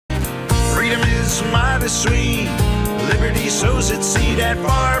is mighty sweet. Liberty sows its seed at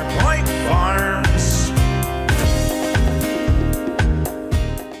Farpoint Farms.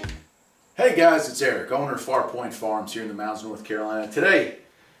 Hey guys, it's Eric, owner of Farpoint Farms here in the mountains of North Carolina. Today,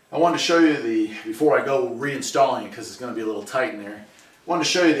 I wanted to show you before I go reinstalling it, because it's going to be a little tight in there, I wanted to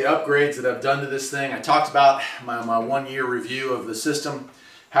show you the upgrades that I've done to this thing. I talked about my 1 year review of the system,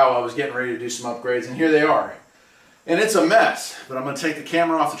 how I was getting ready to do some upgrades, and here they are. And it's a mess, but I'm going to take the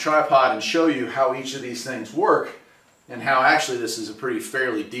camera off the tripod and show you how each of these things work, and how actually this is a pretty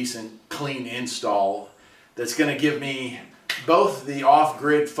fairly decent, clean install that's going to give me both the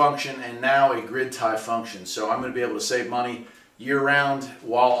off-grid function and now a grid tie function. So I'm going to be able to save money year-round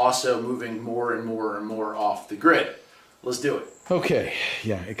while also moving more and more and more off the grid. Let's do it. Okay,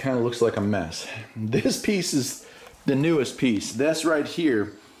 yeah, it kind of looks like a mess. This piece is the newest piece. This right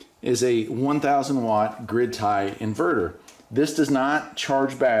here is a 1,000 watt grid tie inverter. This does not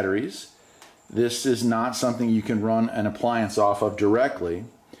charge batteries. This is not something you can run an appliance off of directly.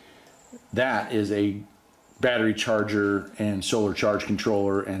 That is a battery charger and solar charge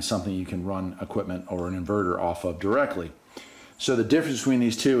controller and something you can run equipment or an inverter off of directly. So the difference between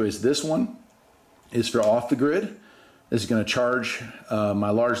these two is this one is for off the grid. This is going to charge my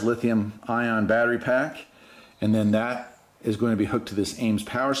large lithium ion battery pack, and then that is going to be hooked to this Ames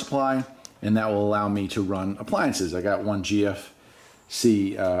power supply, and that will allow me to run appliances. I got one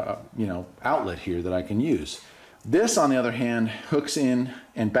GFC outlet here that I can use. This, on the other hand, hooks in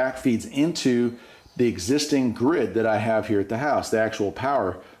and backfeeds into the existing grid that I have here at the house, the actual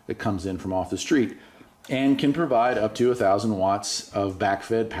power that comes in from off the street, and can provide up to 1,000 watts of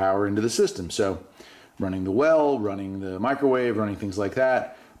backfed power into the system. So running the well, running the microwave, running things like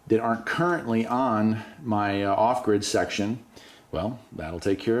that aren't currently on my off-grid section, well, that'll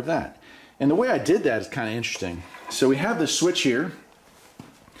take care of that. And the way I did that is kind of interesting. So we have this switch here,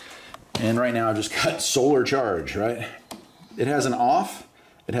 and right now I've just got solar charge, right? It has an off,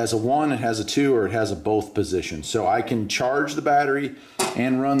 it has a 1, it has a 2, or it has a both position. So I can charge the battery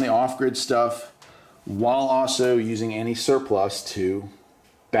and run the off-grid stuff while also using any surplus to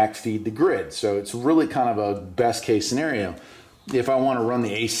backfeed the grid. So it's really kind of a best case scenario. If I want to run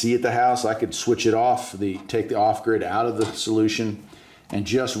the AC at the house, I could switch it off, take the off-grid out of the solution and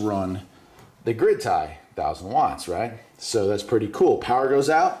just run the grid tie, 1,000 watts, right? So that's pretty cool. Power goes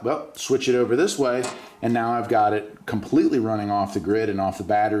out, well, switch it over this way, and now I've got it completely running off the grid and off the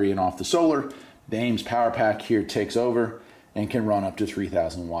battery and off the solar. The Ames power pack here takes over and can run up to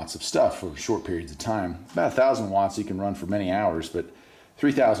 3,000 watts of stuff for short periods of time. About 1,000 watts you can run for many hours, but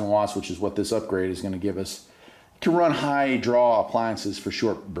 3,000 watts, which is what this upgrade is going to give us, can run high draw appliances for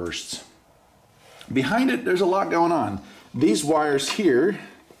short bursts. Behind it, there's a lot going on. These wires here,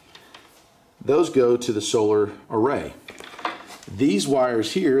 those go to the solar array. These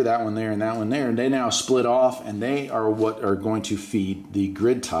wires here, that one there and that one there, they now split off, and they are what are going to feed the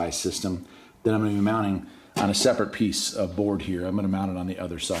grid tie system that I'm going to be mounting on a separate piece of board here. I'm going to mount it on the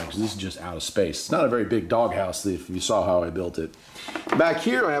other side because this is just out of space. It's not a very big doghouse if you saw how I built it. Back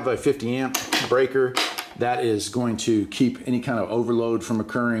here I have a 50 amp breaker that is going to keep any kind of overload from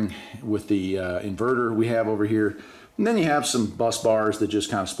occurring with the inverter we have over here. And then you have some bus bars that just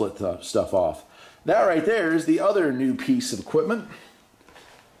kind of split the stuff off. That right there is the other new piece of equipment.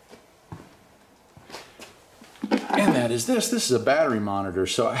 And that is this. This is a battery monitor.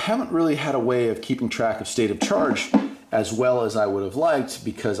 So I haven't really had a way of keeping track of state of charge as well as I would have liked,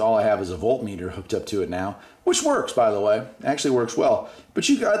 because all I have is a voltmeter hooked up to it now, which works, by the way. It actually works well. But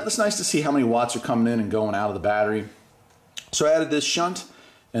it's nice to see how many watts are coming in and going out of the battery. So I added this shunt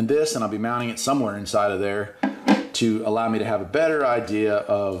and this, and I'll be mounting it somewhere inside of there to allow me to have a better idea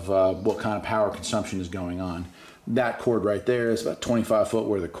of what kind of power consumption is going on. That cord right there is about 25 foot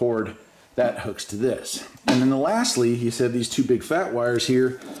worth of cord. That hooks to this. And then lastly, he said these two big fat wires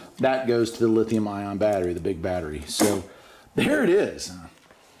here, that goes to the lithium ion battery, the big battery. So there it is.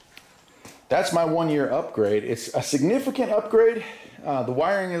 That's my 1 year upgrade. It's a significant upgrade. The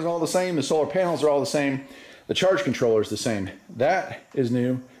wiring is all the same. The solar panels are all the same. The charge controller is the same. That is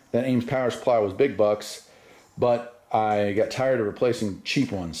new. That Ames power supply was big bucks, but I got tired of replacing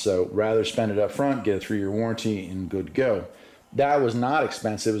cheap ones. So rather spend it up front, get a 3 year warranty, and good to go. That was not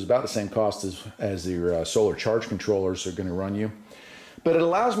expensive. It was about the same cost as your solar charge controllers are going to run you. But it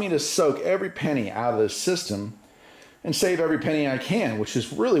allows me to soak every penny out of this system and save every penny I can, which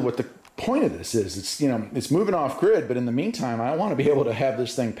is really what the point of this is. It's moving off grid, but in the meantime, I want to be able to have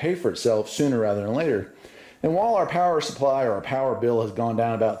this thing pay for itself sooner rather than later. And while our power supply or our power bill has gone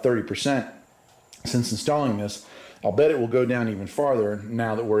down about 30% since installing this, I'll bet it will go down even farther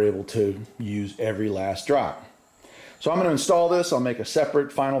now that we're able to use every last drop. So I'm going to install this. I'll make a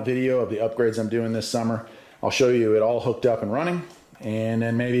separate final video of the upgrades I'm doing this summer. I'll show you it all hooked up and running. And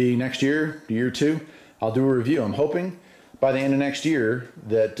then maybe next year, year two, I'll do a review. I'm hoping by the end of next year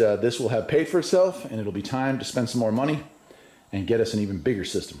that this will have paid for itself and it'll be time to spend some more money and get us an even bigger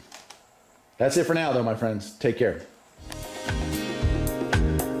system. That's it for now though, my friends. Take care.